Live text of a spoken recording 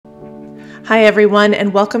Hi everyone,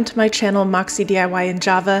 and welcome to my channel Moxie DIY in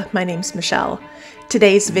Java. My name's Michelle.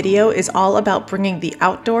 Today's video is all about bringing the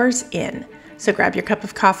outdoors in. So grab your cup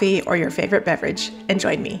of coffee or your favorite beverage and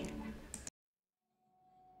join me.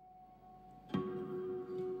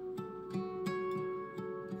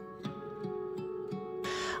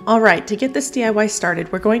 Alright, to get this DIY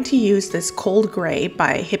started, we're going to use this Cold Gray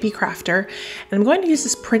by Hippie Crafter, and I'm going to use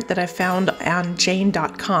this print that I found on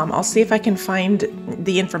Jane.com. I'll see if I can find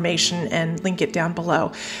the information and link it down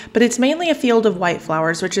below. But it's mainly a field of white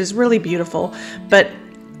flowers, which is really beautiful, but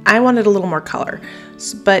I wanted a little more color.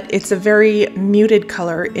 But it's a very muted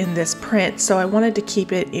color in this print, so I wanted to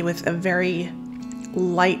keep it with a very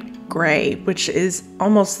light gray, which is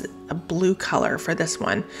almost a blue color for this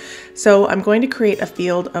one. So I'm going to create a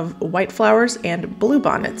field of white flowers and blue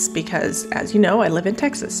bonnets because, as you know, I live in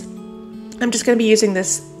Texas. I'm just going to be using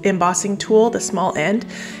this embossing tool, the small end,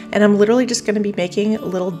 and I'm literally just going to be making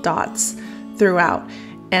little dots throughout.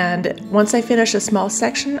 And once I finish a small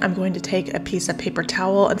section, I'm going to take a piece of paper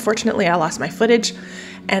towel. Unfortunately, I lost my footage,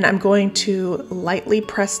 and I'm going to lightly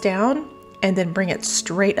press down and then bring it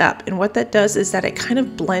straight up. And what that does is that it kind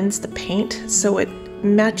of blends the paint so it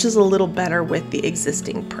matches a little better with the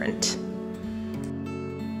existing print.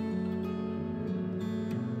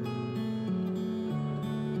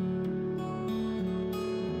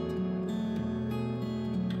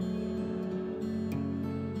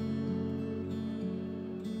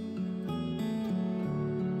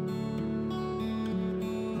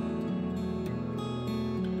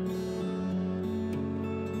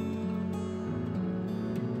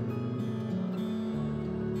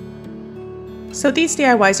 So these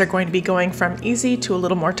DIYs are going to be going from easy to a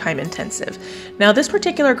little more time intensive. Now this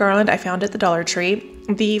particular garland I found at the Dollar Tree.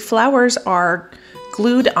 The flowers are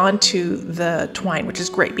glued onto the twine, which is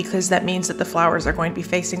great because that means that the flowers are going to be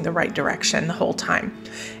facing the right direction the whole time.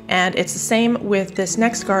 And it's the same with this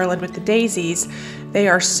next garland with the daisies. They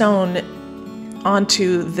are sewn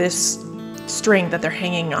onto this string that they're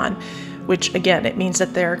hanging on, which again, it means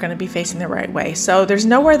that they're going to be facing the right way. So there's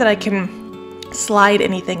nowhere that I can slide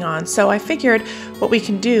anything on. So I figured what we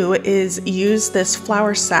can do is use this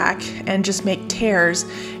flour sack and just make tears,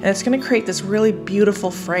 and it's going to create this really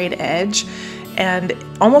beautiful frayed edge, and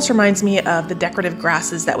almost reminds me of the decorative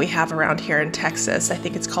grasses that we have around here in Texas. I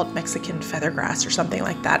think it's called Mexican feathergrass or something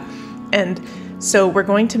like that. And so we're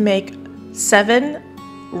going to make 7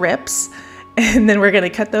 rips, and then we're going to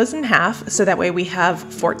cut those in half so that way we have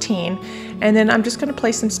 14, and then I'm just going to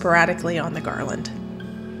place them sporadically on the garland.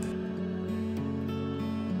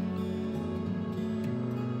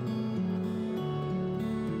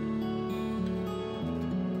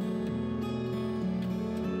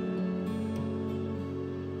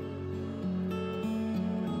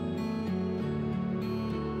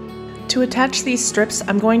 To attach these strips,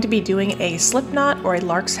 I'm going to be doing a slip knot or a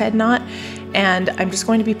lark's head knot, and I'm just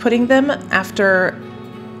going to be putting them after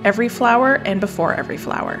every flower and before every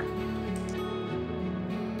flower.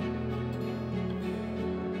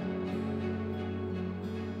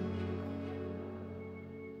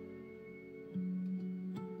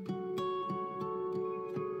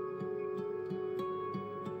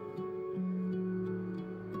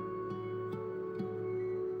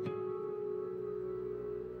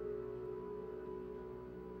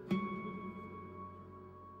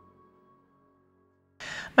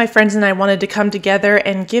 My friends and I wanted to come together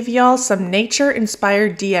and give y'all some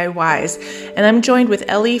nature-inspired DIYs. And I'm joined with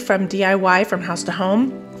Ellie from DIY from House to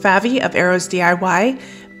Home, Favi of Arrows DIY,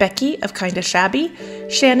 Becky of Kinda Shabby,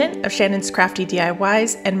 Shannon of Shannon's Crafty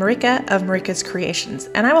DIYs, and Marika of Marika's Creations.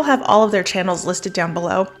 And I will have all of their channels listed down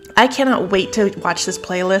below. I cannot wait to watch this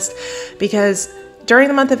playlist because during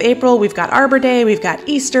the month of April, we've got Arbor Day, we've got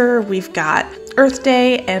Easter, we've got Earth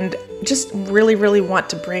Day, and just really want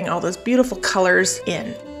to bring all those beautiful colors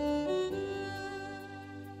in.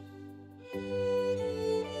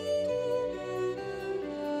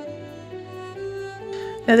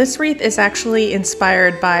 Now this wreath is actually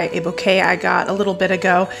inspired by a bouquet I got a little bit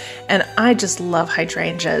ago, and I just love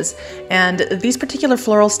hydrangeas. And these particular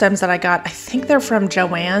floral stems that I got, I think they're from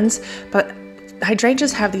Joann's, but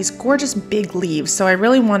hydrangeas have these gorgeous big leaves, so I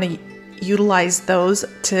really want to utilize those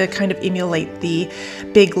to kind of emulate the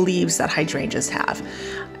big leaves that hydrangeas have.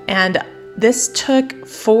 And this took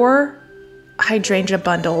 4 hydrangea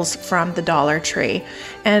bundles from the Dollar Tree.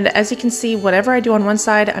 And as you can see, whatever I do on one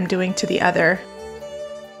side, I'm doing to the other.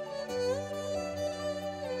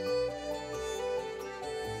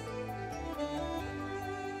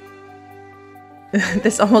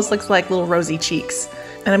 This almost looks like little rosy cheeks.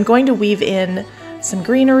 And I'm going to weave in some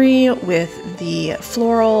greenery with the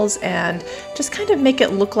florals and just kind of make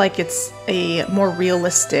it look like it's a more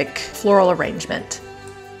realistic floral arrangement.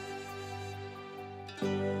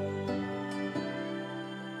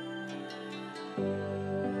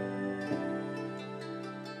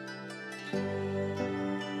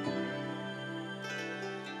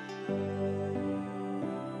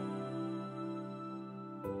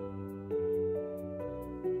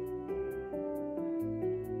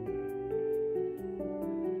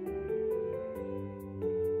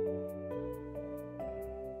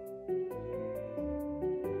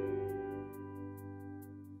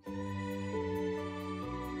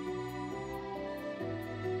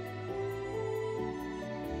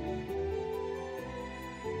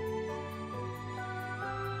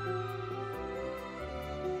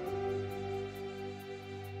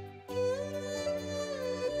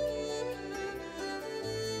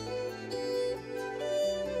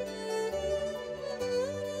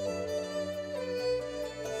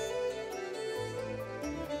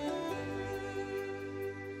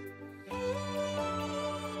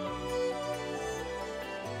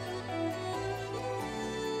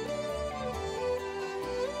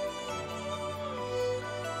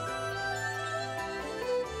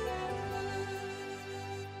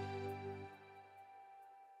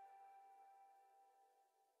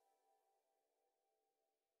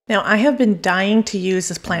 Now, I have been dying to use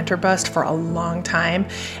this planter bust for a long time,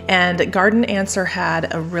 and Garden Answer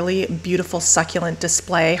had a really beautiful succulent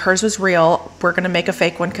display. Hers was real. We're going to make a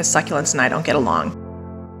fake one because succulents and I don't get along.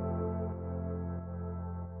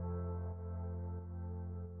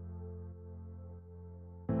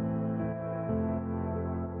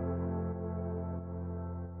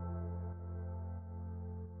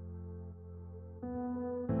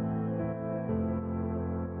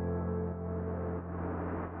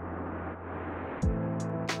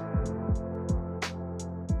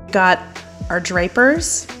 Got our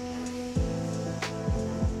drapers.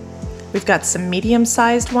 We've got some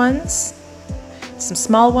medium-sized ones, some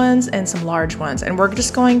small ones, and some large ones. And we're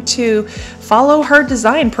just going to follow her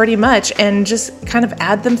design pretty much and just kind of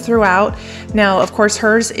add them throughout. Now, of course,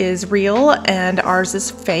 hers is real and ours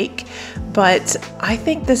is fake, but I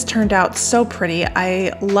think this turned out so pretty.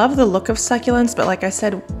 I love the look of succulents, but like I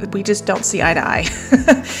said, we just don't see eye to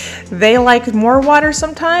eye. They like more water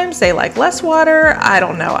sometimes, they like less water. I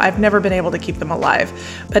don't know. I've never been able to keep them alive.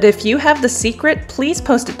 But if you have the secret, please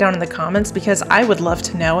post it down in the comments because I would love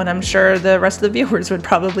to know, and I'm sure the rest of the viewers would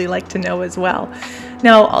probably like to know as well.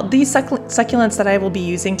 Now, these succulents that I will be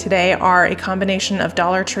using today are a combination of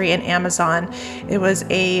Dollar Tree and Amazon. It was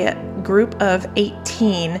a group of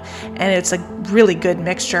 18, and it's a really good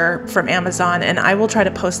mixture from Amazon, and I will try to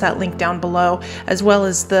post that link down below, as well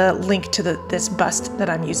as the link to this bust that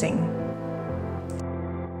I'm using.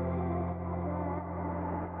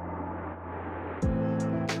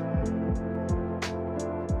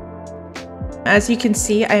 As you can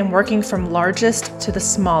see, I am working from largest to the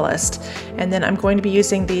smallest, and then I'm going to be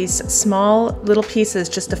using these small little pieces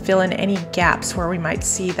just to fill in any gaps where we might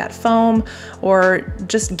see that foam or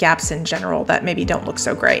just gaps in general that maybe don't look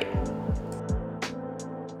so great.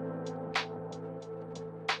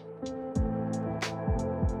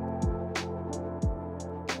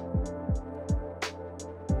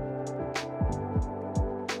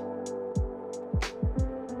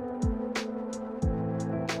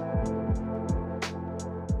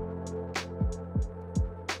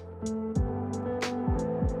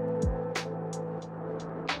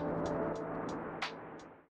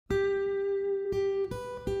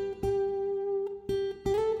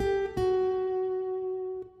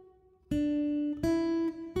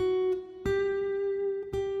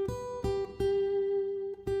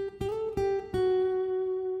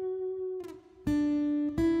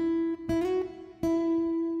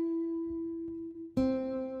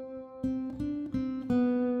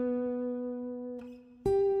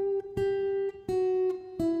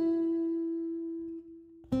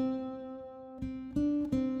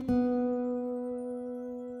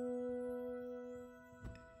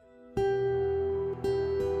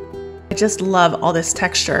 I just love all this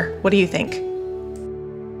texture. What do you think?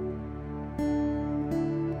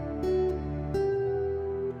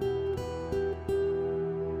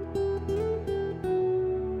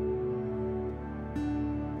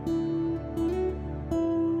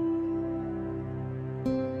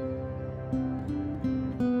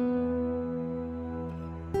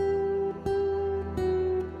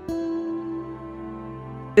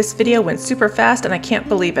 This video went super fast and I can't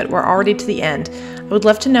believe it. We're already to the end. I would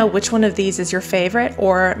love to know which one of these is your favorite,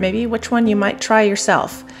 or maybe which one you might try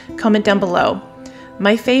yourself. Comment down below.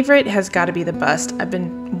 My favorite has got to be the bust. I've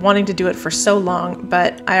been wanting to do it for so long,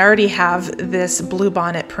 but I already have this blue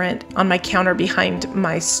bonnet print on my counter behind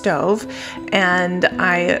my stove, and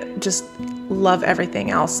I just love everything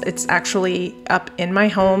else. It's actually up in my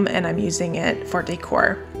home and I'm using it for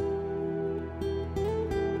decor.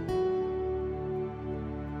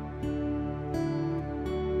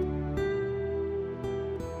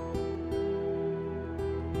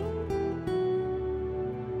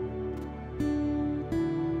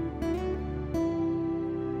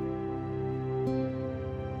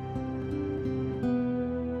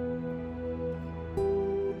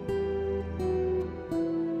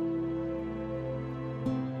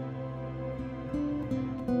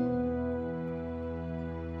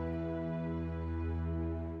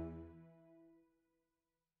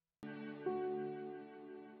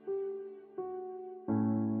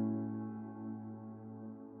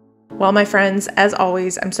 Well, my friends, as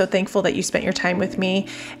always, I'm so thankful that you spent your time with me,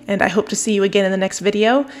 and I hope to see you again in the next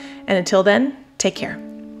video. And until then, take care.